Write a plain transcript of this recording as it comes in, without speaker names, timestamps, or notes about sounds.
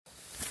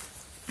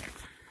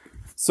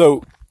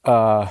So,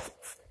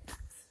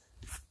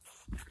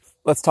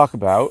 let's talk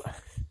about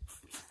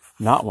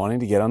not wanting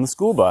to get on the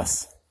school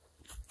bus.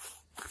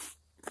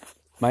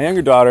 My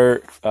younger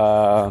daughter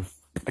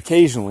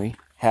occasionally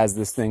has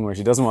this thing where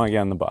she doesn't want to get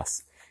on the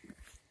bus.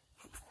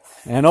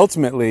 And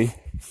ultimately,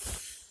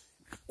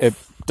 it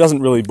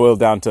doesn't really boil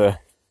down to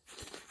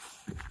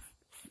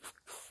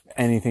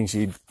anything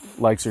she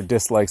likes or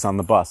dislikes on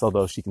the bus,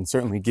 although she can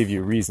certainly give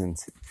you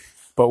reasons.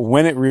 But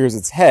when it rears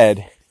its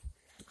head,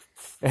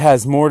 it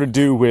has more to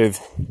do with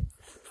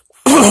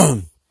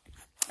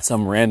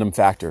some random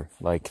factor.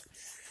 Like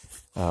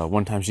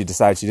one time she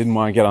decided she didn't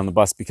want to get on the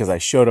bus because I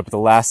showed up at the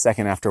last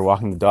second after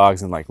walking the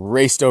dogs and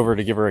raced over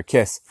to give her a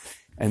kiss.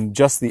 And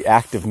just the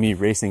act of me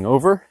racing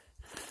over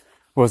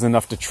was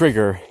enough to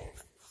trigger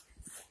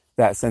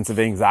that sense of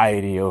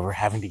anxiety over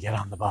having to get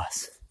on the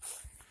bus.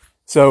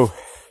 So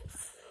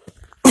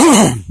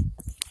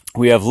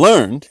we have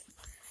learned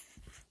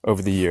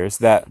over the years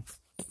that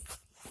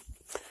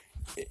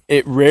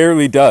it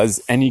rarely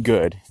does any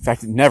good. In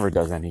fact, it never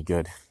does any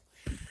good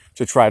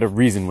to try to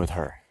reason with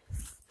her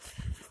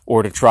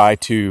or to try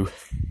to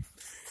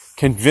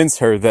convince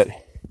her that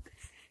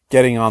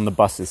getting on the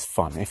bus is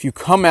fun. If you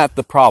come at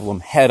the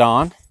problem head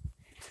on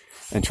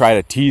and try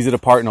to tease it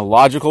apart in a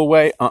logical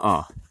way,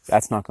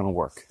 that's not going to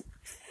work.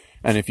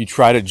 And if you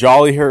try to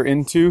jolly her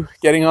into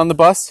getting on the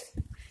bus,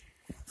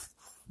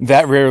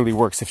 that rarely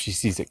works if she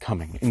sees it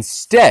coming.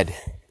 Instead,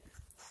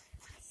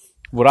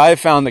 what I have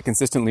found that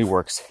consistently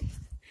works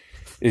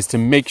is to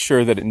make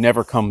sure that it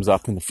never comes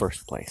up in the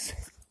first place.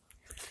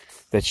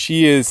 That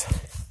she is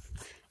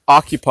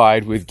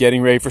occupied with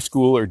getting ready for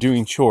school or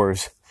doing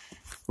chores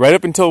right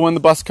up until when the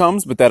bus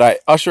comes, but that I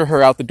usher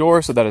her out the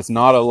door so that it's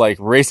not a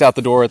race out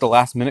the door at the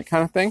last minute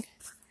kind of thing.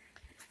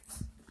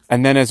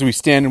 And then as we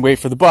stand and wait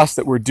for the bus,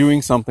 that we're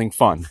doing something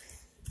fun.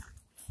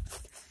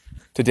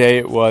 Today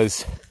it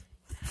was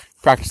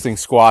practicing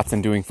squats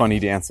and doing funny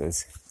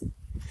dances.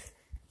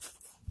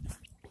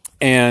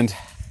 And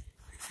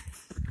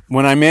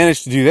when I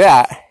manage to do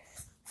that,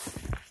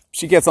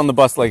 she gets on the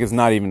bus like it's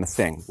not even a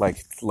thing.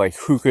 Like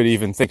who could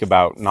even think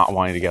about not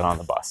wanting to get on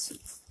the bus?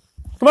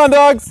 Come on,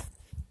 dogs!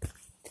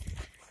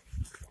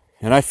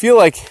 And I feel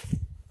like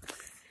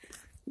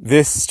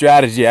this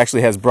strategy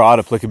actually has broad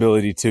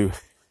applicability to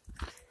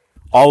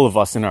all of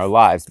us in our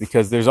lives,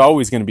 because there's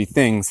always going to be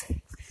things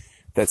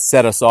that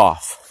set us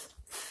off,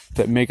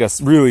 that make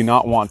us really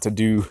not want to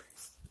do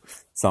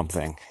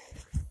something.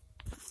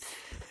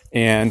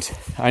 And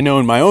I know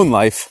in my own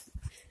life,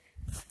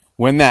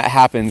 when that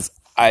happens,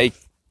 I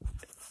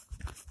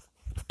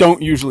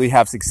don't usually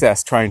have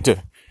success trying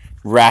to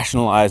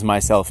rationalize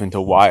myself into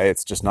why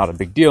it's just not a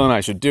big deal and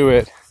I should do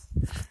it.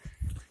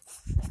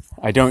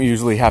 I don't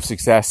usually have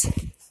success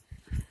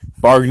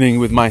bargaining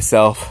with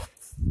myself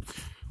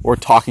or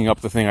talking up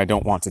the thing I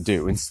don't want to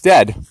do.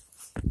 Instead,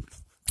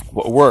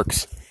 what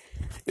works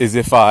is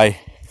if I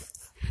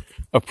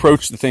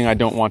approach the thing I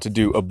don't want to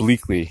do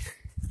obliquely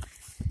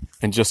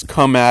and just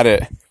come at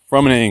it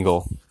from an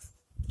angle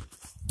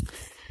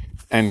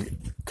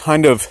and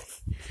kind of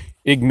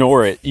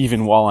ignore it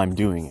even while I'm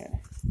doing it.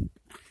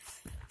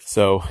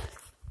 So,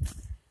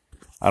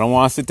 I don't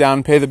want to sit down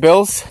and pay the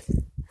bills?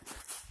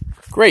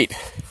 Great.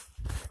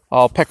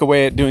 I'll peck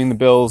away at doing the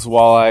bills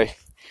while I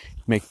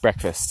make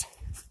breakfast.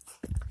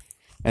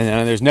 And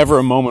then there's never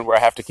a moment where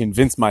I have to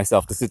convince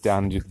myself to sit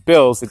down and do the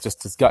bills. It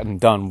just has gotten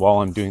done while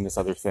I'm doing this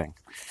other thing.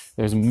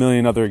 There's a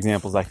million other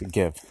examples I could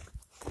give.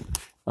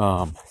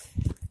 But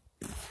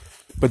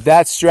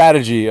that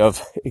strategy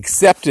of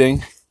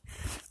accepting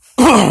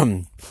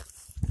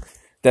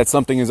that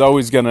something is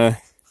always going to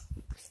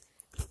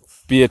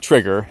be a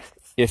trigger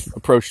if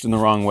approached in the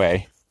wrong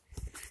way,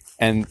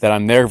 and that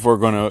I'm therefore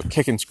going to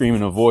kick and scream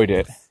and avoid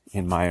it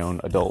in my own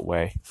adult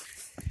way,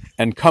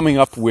 and coming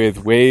up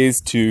with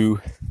ways to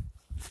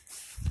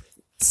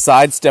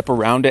sidestep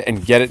around it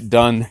and get it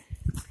done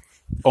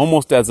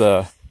almost as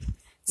a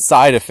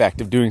side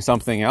effect of doing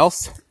something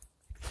else,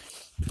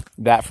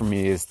 that for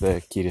me is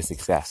the key to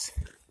success.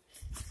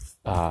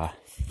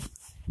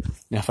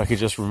 Now, if I could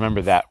just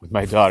remember that with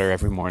my daughter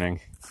every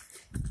morning,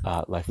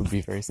 life would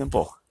be very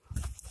simple.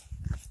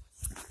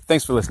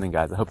 Thanks for listening,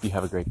 guys. I hope you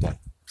have a great day.